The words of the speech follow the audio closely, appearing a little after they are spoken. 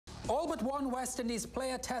All but one West Indies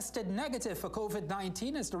player tested negative for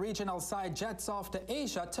COVID-19 as the regional side jets off to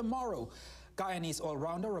Asia tomorrow. Guyanese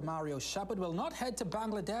all-rounder Romario Shepherd will not head to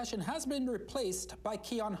Bangladesh and has been replaced by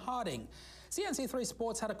Keon Harding. CNC3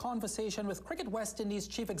 Sports had a conversation with Cricket West Indies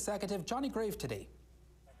Chief Executive Johnny Grave today.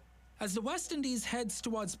 As the West Indies heads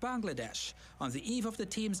towards Bangladesh, on the eve of the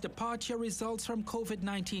team's departure, results from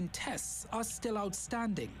COVID-19 tests are still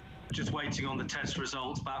outstanding. Just waiting on the test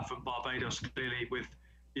results back from Barbados. Clearly, with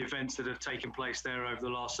the events that have taken place there over the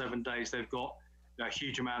last 7 days, they've got a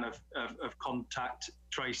huge amount of contact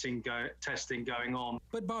tracing testing going on.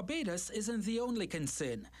 But Barbados isn't the only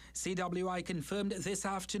concern. CWI confirmed this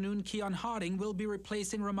afternoon Keon Harding will be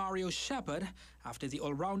replacing Romario Shepherd after the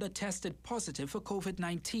all-rounder tested positive for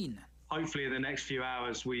COVID-19. Hopefully in the next few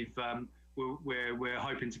hours we're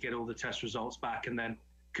hoping to get all the test results back and then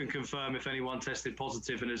can confirm if anyone tested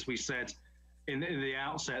positive. And as we said in the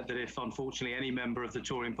outset, that if unfortunately any member of the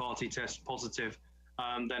touring party tests positive,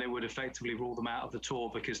 then it would effectively rule them out of the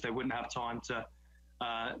tour because they wouldn't have time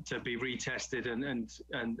to be retested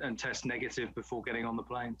and test negative before getting on the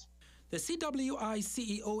planes. The CWI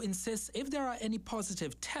CEO insists if there are any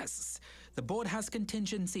positive tests, the board has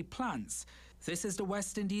contingency plans. This is the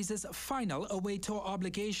West Indies' final away tour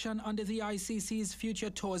obligation under the ICC's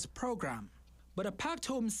Future Tours program. But a packed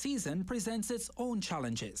home season presents its own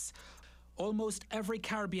challenges. Almost every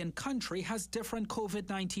Caribbean country has different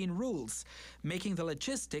COVID-19 rules, making the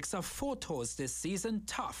logistics of 4 tours this season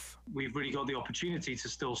tough. We've really got the opportunity to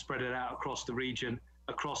still spread it out across the region,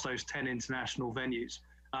 across those 10 international venues.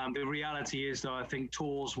 The reality is, though, I think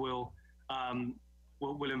tours will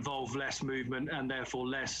involve less movement and therefore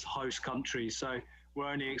less host countries. So we're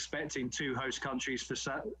only expecting 2 host countries for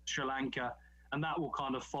Sri Lanka, and that will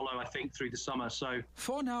kind of follow, I think, through the summer. So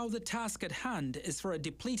for now, the task at hand is for a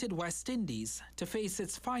depleted West Indies to face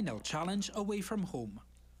its final challenge away from home.